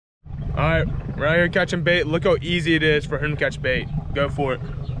All right, we're out here catching bait. Look how easy it is for him to catch bait. Go for it.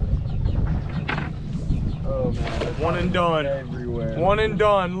 Oh man, one and done. Everywhere. One and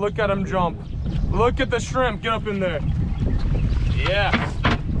done. Look at him jump. Look at the shrimp. Get up in there. Yeah.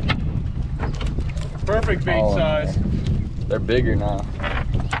 Perfect bait size. Man. They're bigger now.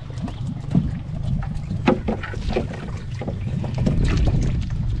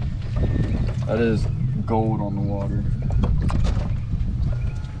 That is gold on the water.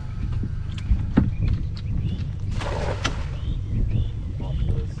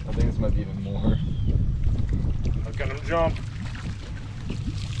 I think this might be even more. Look at him jump.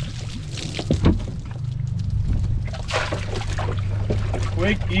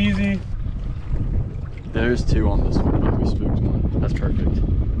 Quick, easy. There's two on this one, but we spooked one. That's perfect.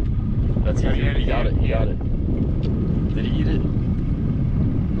 That's easy. He got it. He got it. Did he eat it?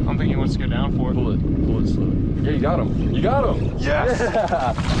 I don't think he wants to go down for it. Pull it slow. Yeah, you got him. You got him. Yes.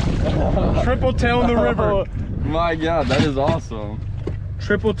 Yeah. Triple tail in the river. Oh, my God, that is awesome.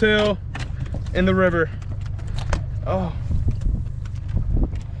 Triple tail in the river. Oh.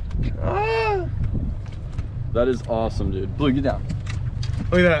 Ah. That is awesome, dude. Blue, get down.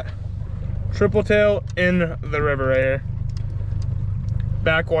 Look at that. Triple tail in the river right here.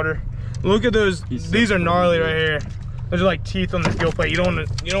 Backwater. Look at those. These are gnarly right here. Those are like teeth on the steel plate. You don't want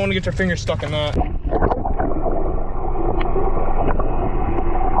to get your finger stuck in that.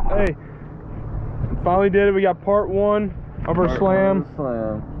 Hey, finally did it. We got part one of our slam.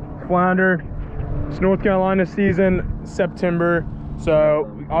 Flounder. It's North Carolina season, September. So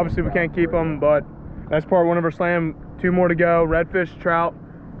obviously we can't keep them, but that's part one of our slam. 2 more to go. Redfish, trout.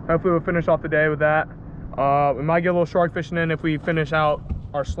 Hopefully we'll finish off the day with that. We might get a little shark fishing in if we finish out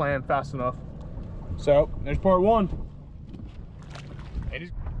our slam fast enough. So there's part one.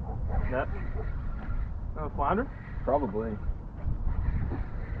 That flounder? Probably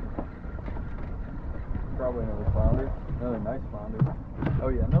another flounder. Another nice flounder. Oh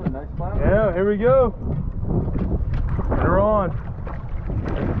yeah, another nice flounder. Yeah, here we go. They're on.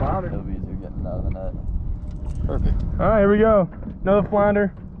 There's a flounder. It'll be easier getting out of the net. Perfect. All right, here we go. Another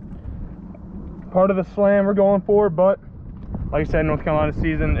flounder. Part of the slam we're going for, but like I said, North Carolina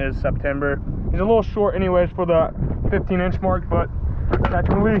season is September. He's a little short anyways for the 15-inch mark, but catch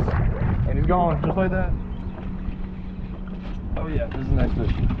and release. And he's gone, just like that. Oh yeah, this is a nice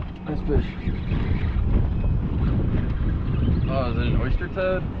fish. Nice fish. Oh, is it an oyster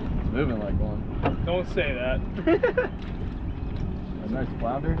toad? It's moving like one. Don't say that. A nice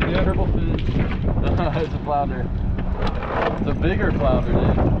flounder? Yeah. Triple fish. It's a flounder. It's a bigger flounder,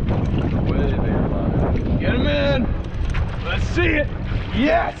 dude. Way bigger flounder. Get him in. Let's see it.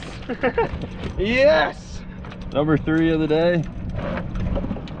 Yes. Yes. Number 3 of the day.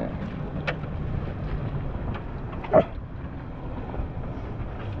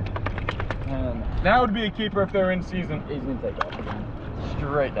 And That would be a keeper if they're in season. he's gonna take off again.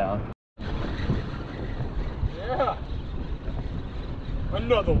 Straight down. Yeah.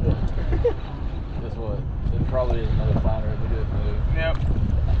 Another one. Guess what? It probably is another flounder. Look at it move. Yep.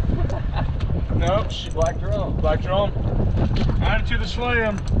 Nope. Black drum. Black drum. Add it to the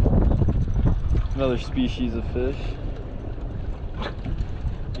slam. Another species of fish.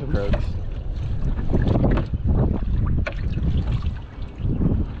 The croaks.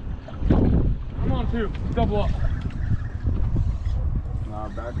 Come on, 2. Double up. Nah,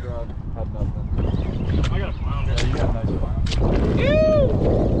 back rod had nothing. I got a flounder. Yeah, you got a nice flounder.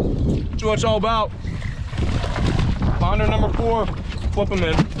 Ew. That's what it's all about. Flounder number 4. Flip him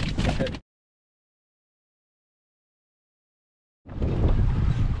in.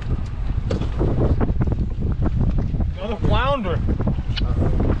 Another flounder.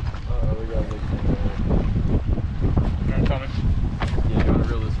 Uh-oh, we got a big thing there. I'm coming. Yeah, you want to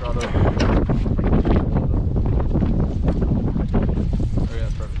reel this rod up? Oh yeah,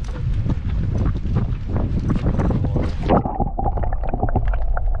 perfect.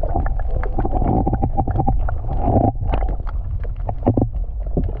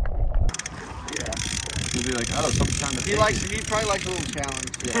 He'd be like, oh, something's trying to He probably likes a little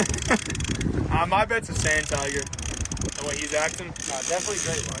challenge. Yeah. My bet's a sand tiger. The way he's acting. Definitely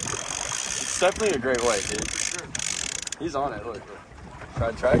great one. It's definitely a great white, dude. Sure. He's on it, look.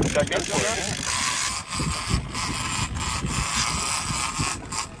 Try this for it.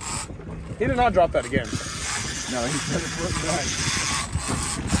 He did not drop that again. No, he said it's looking nice.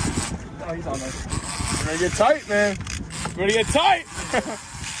 Oh, he's on there. We're gonna get tight, man. We're gonna get tight.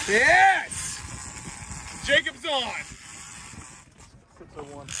 Yes! Jacob's on.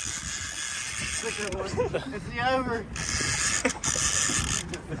 601. 601. It's the over.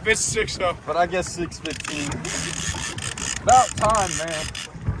 Fish 6-0. But I guess 615. About time, man.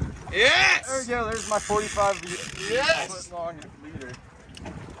 Yes! There we go. There's my 45 Yes! foot long leader.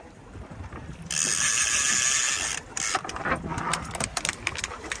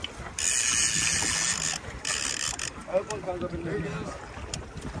 I hope one comes up in there.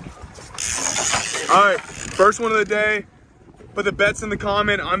 All right, first one of the day. Put the bets in the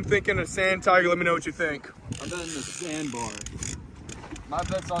comment. I'm thinking a sand tiger. Let me know what you think. I'm betting the sandbar. My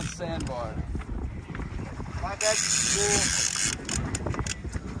bet's on sandbar. My bet's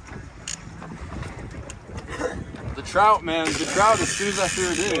The trout, man. The trout as soon as I threw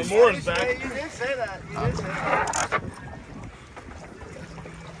it in. More is cool. back. You did say that. You did say that.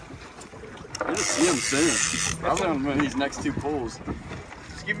 I just see him sitting. Probably on one of these next two poles.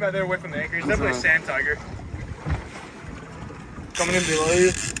 Just keep him out there away from the anchor. He's definitely a sand tiger. Coming in below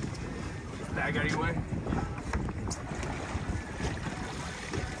you. Bag out of your way.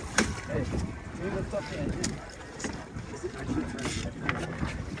 Hey, dude, lift up the engine.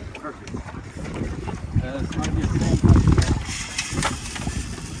 Perfect. This might be a sand tiger.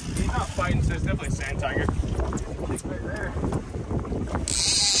 He's not fighting, so it's definitely a sand tiger. Kick right there.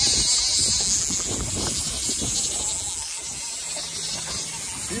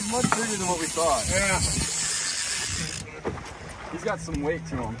 He's much bigger than what we thought. Yeah. He's got some weight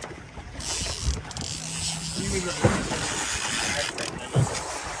to him.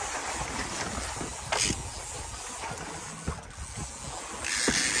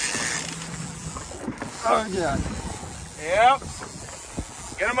 Oh yeah. Yep.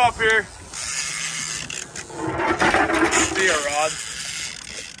 Get him up here. See a rod.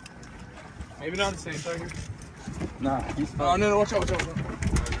 Maybe not the same tiger. Nah, he's Oh fine. no, watch out, watch out.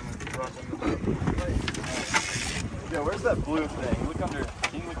 Yeah, where's that blue thing? Look under.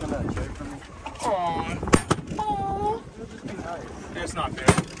 Can you look under that tray for me? Aww. It'll just be nice. It's not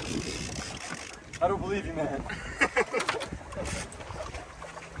there. I don't believe you, man.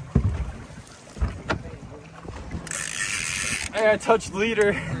 Hey, I touched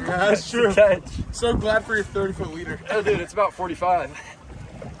leader. Yeah, that's true. Catch. So glad for your 30-foot leader. Oh, dude, it's about 45.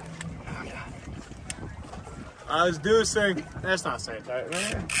 Let's do this thing. That's not sand tiger.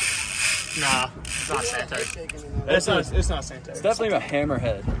 Nah, it's not sand tiger. It's not sand tiger. It's definitely a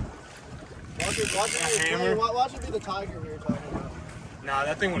hammerhead. Watch it, hammer. watch it be the tiger we were talking about. Nah,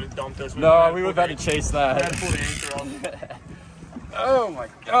 that thing would have dumped us. No, we would have had to chase We had that. to pull the anchor off. Oh my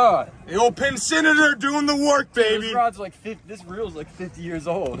god. The old Pin Senator doing the work, baby. This rod's like 50, this reel's like 50 years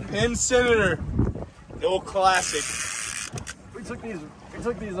old. Pin Senator. The old classic. We took these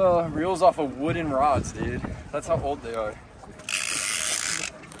reels off of wooden rods, dude. That's how old they are.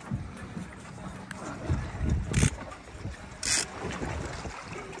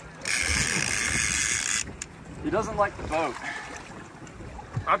 He doesn't like the boat.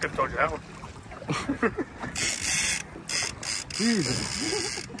 I could have told you that one.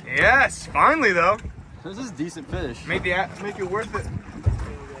 Jesus. Yes, finally though. This is a decent fish. Make it worth it.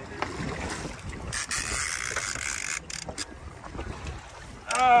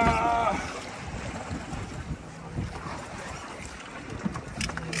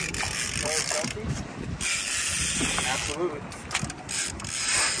 Absolutely.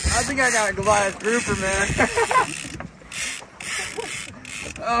 I think I got a Goliath grouper, man.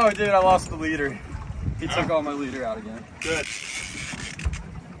 Oh, dude, I lost the leader. He took all my leader out again. Good.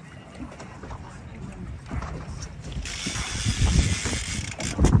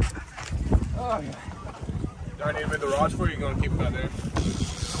 Oh, yeah. Do I need to move the rods for you? You're going to keep it out there?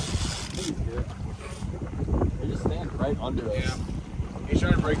 He's good. They just stand right under us. Yeah. He's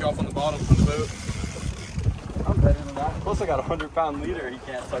trying to break off on the bottom of the boat. I'm better than that. Plus, I got a 100-pound leader he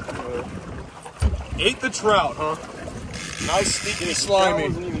can't touch me with. Ate the trout, huh? Nice, sneaky, I slimy.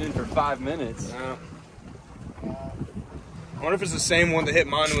 wasn't even in for 5 minutes. Yeah. I wonder if it's the same one that hit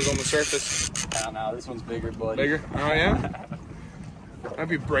mine and was on the surface. No, this one's bigger, buddy. Bigger? Oh, yeah? Might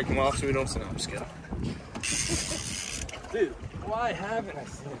be breaking them off so we don't sit. I'm just kidding. Dude, why haven't I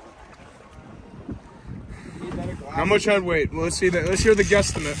seen it? How much head weight? Well, let's see that. Let's hear the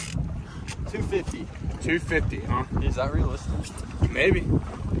guesstimate. 250. 250, huh? Is that realistic? Maybe.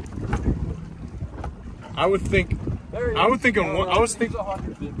 I would think. I was thinking. I was thinking.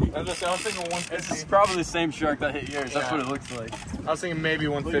 150. I was thinking 150. This is probably the same shark that hit yours. That's Yeah. what it looks like. I was thinking maybe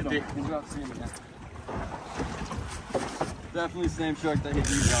 150. Good job seeing it again. Definitely the same shark that hit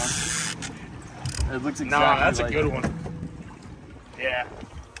you, John. It looks exactly Nah, that's like a good it. one. Yeah,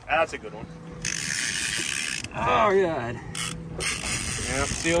 that's a good one. Oh, yeah. Yeah.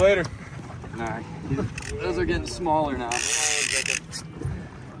 See you later. Nah, those are getting smaller now.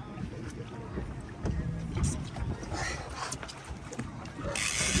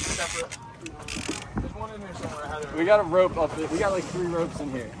 There's one in here somewhere. We got a rope up there. We got like 3 ropes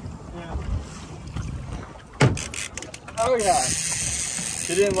in here. Oh yeah.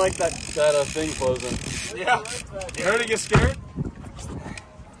 He didn't like that thing closing. Yeah. You heard it get scared?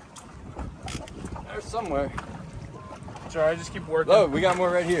 There's somewhere. It's alright, just keep working. Oh, we got more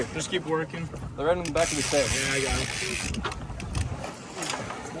right here. Just keep working. They're right in the back of the tail. Yeah, I got it.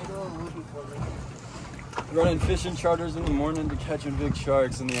 Running fishing charters in the morning to catching big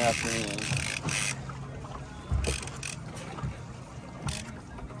sharks in the afternoon.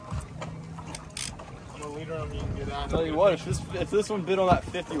 I'm a leader on you can get out. Tell you what, if this one bit on that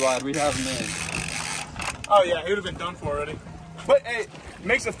 50 wide, we'd have him in. Oh yeah, he would have been done for already. But hey, it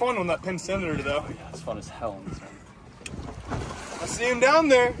makes it fun on that pin senator though. Oh yeah, it's fun as hell on this one. I see him down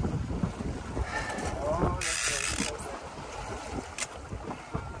there.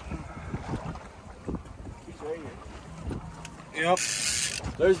 Yep.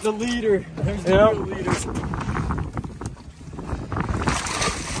 There's the leader. There's the Yep. real leader.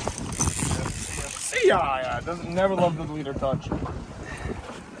 See ya, yeah. Doesn't never love the leader touch.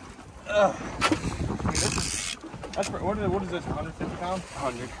 I mean, what is this? 150 pounds?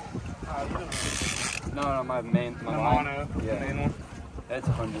 100. No, my main, my mono. Yeah. Main one. That's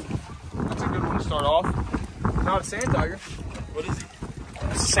 100. That's a good one to start off. Not a sand tiger. What is he?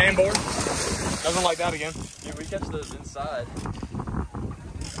 It's a sandboard. Doesn't like that again. Yeah, we catch those inside.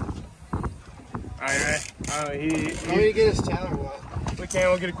 Alright. How do you get his tail or what? We can.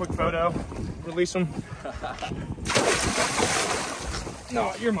 We'll get a quick photo. Release him.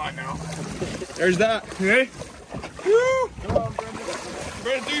 No, you're mine now. There's that. Okay? Woo! Come on, Brendan.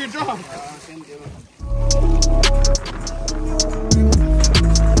 Brandon, do your job. I was gonna do